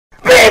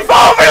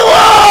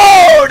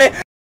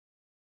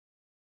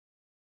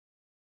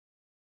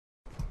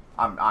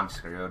I'm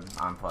screwed.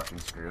 I'm fucking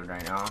screwed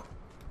right now.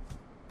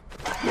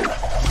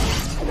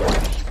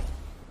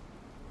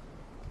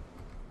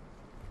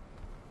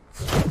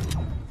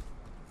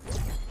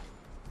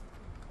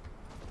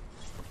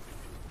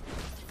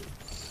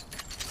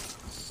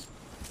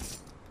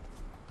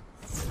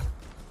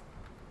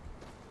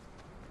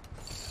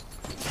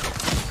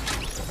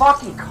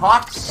 Fucking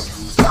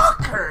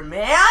cocksucker,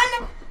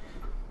 man!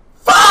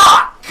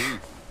 Fuck!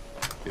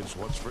 It's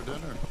what's for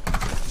dinner.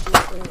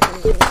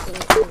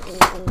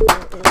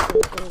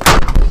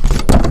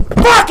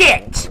 Fuck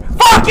it!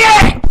 Fuck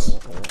it!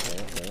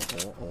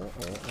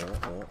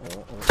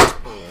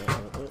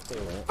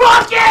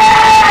 Fuck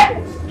it!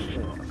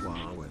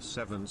 Wow,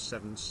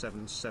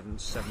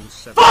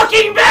 7777777.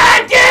 Fucking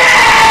bad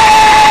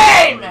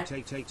game!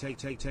 Take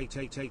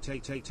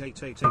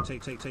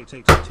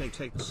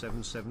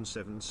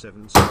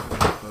 77777.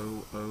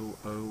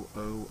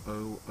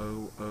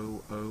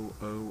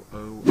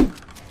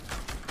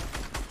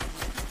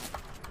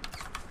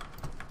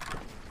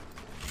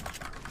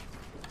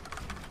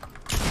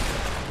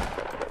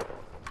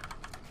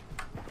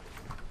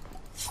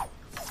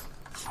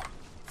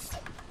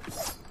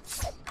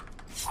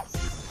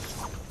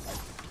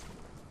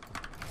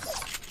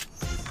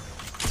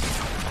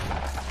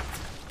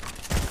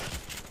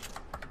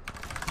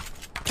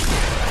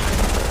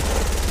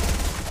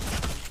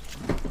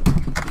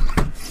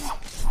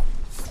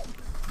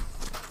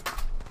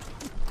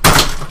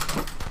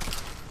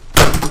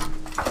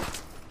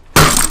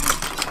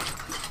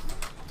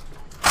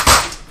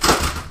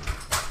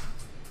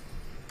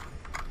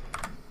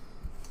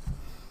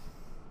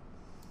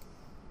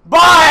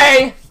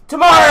 Bye!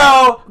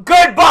 Tomorrow,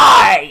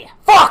 goodbye!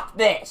 Fuck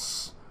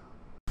this!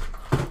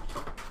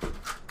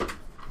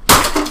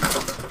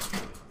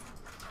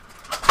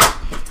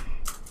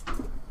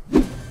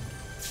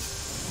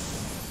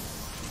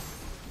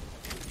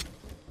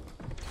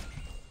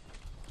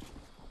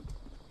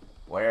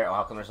 Where?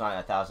 How come there's not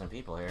 1,000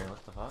 people here?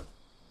 What the fuck?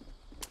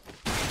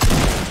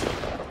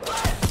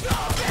 Let's go,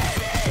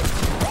 baby!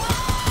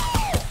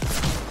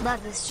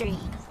 Love the stream.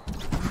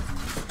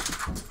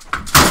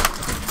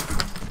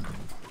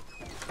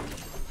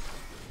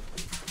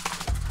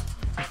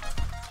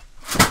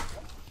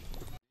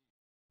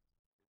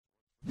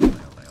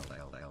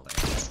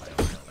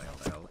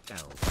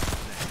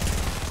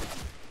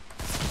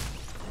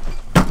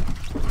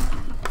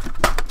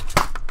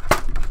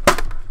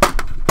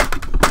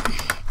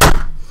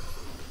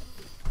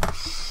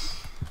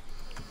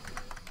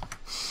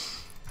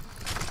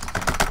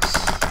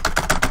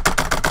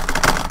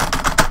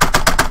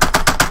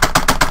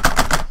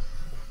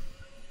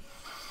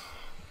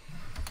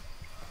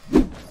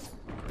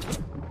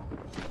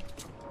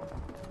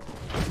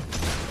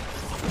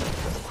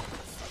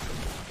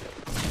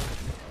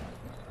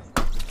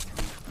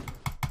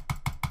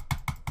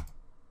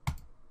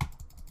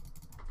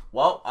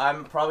 Well,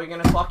 I'm probably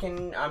gonna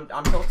fucking...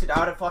 I'm tilted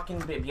out of fucking...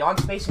 beyond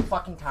space and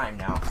fucking time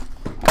now.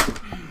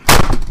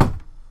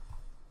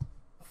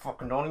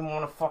 Fucking don't even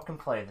wanna fucking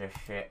play this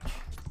shit.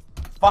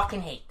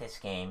 Fucking hate this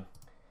game.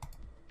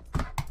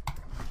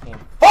 Game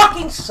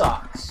fucking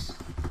sucks!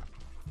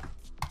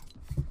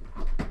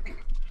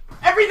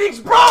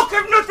 Everything's broke!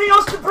 I have nothing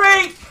else to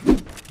break!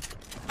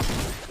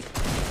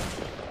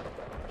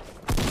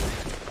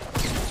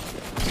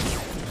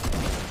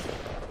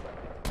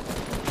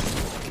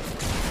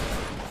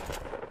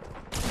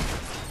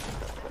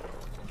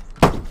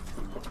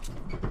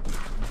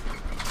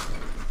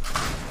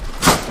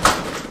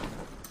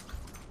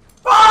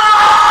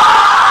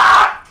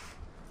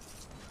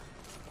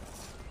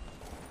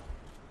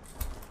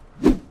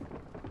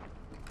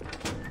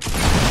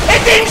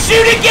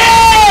 Shoot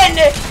again!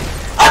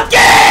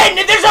 Again!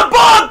 There's a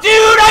bomb,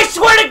 dude! I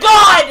swear to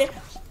God!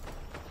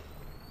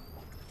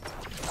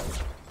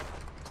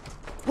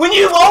 When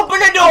you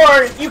open a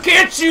door, you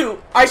can't shoot!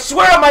 I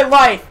swear on my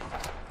life!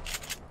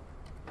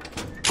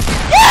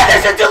 Yeah,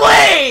 there's a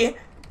delay!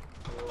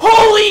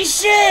 Holy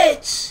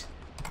shit!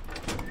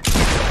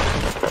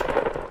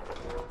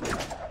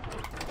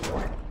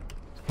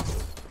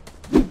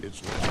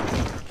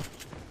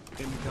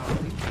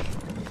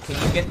 Can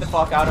you get the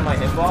fuck out of my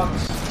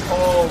hitbox?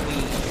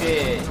 Holy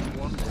shit.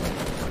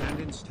 And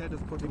instead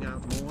of putting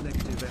out more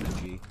negative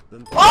energy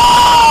than...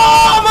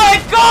 Oh my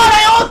god,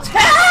 I all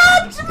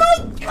tapped! My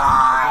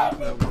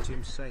god! know what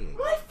I'm saying.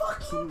 My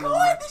fucking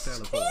god, this is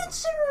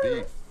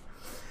cancer!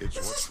 This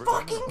is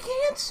fucking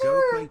cancer!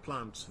 Go play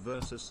Plants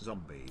vs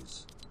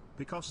Zombies.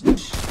 Because...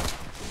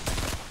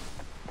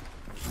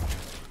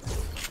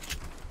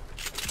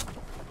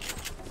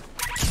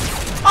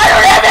 I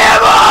don't have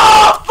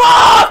ammo!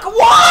 Fuck!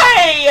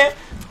 Why?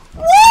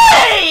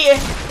 Why?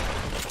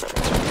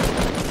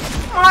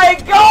 My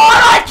god,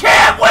 I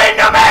can't win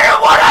no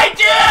matter what I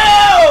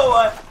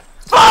do!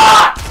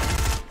 Fuck!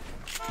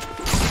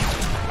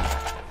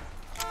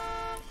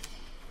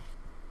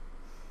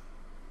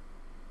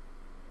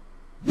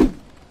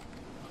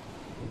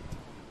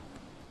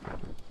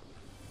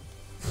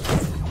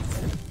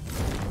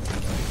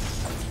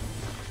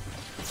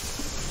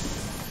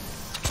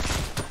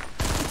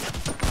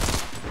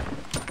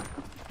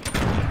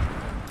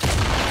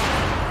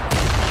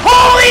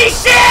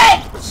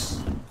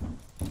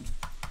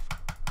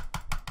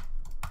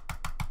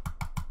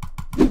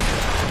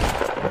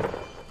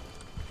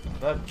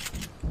 Good.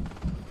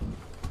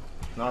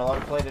 Not a lot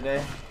to play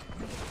today.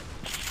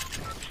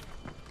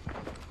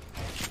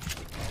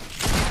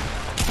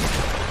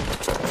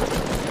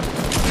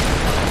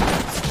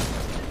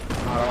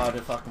 Not allowed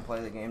to fucking play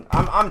the game.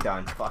 I'm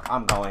done. Fuck,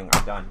 I'm going.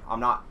 I'm done. I'm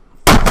not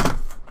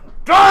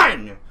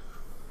done!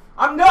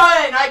 I'm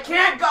done! I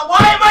can't go. Why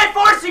am I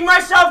forcing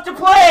myself to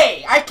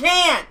play? I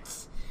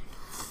can't!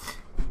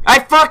 I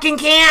fucking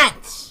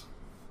can't!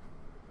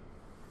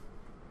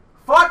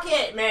 Fuck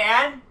it,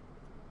 man!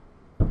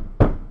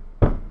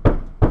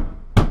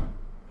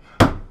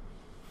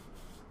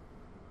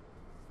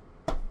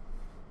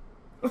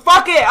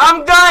 Fuck it!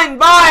 I'm done!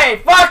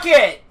 Bye! Fuck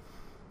it!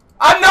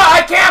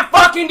 I can't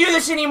fucking do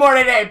this anymore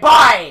today!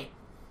 Bye!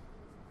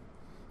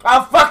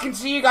 I'll fucking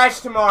see you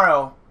guys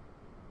tomorrow.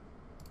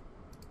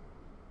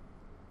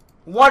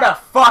 What a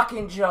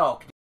fucking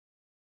joke.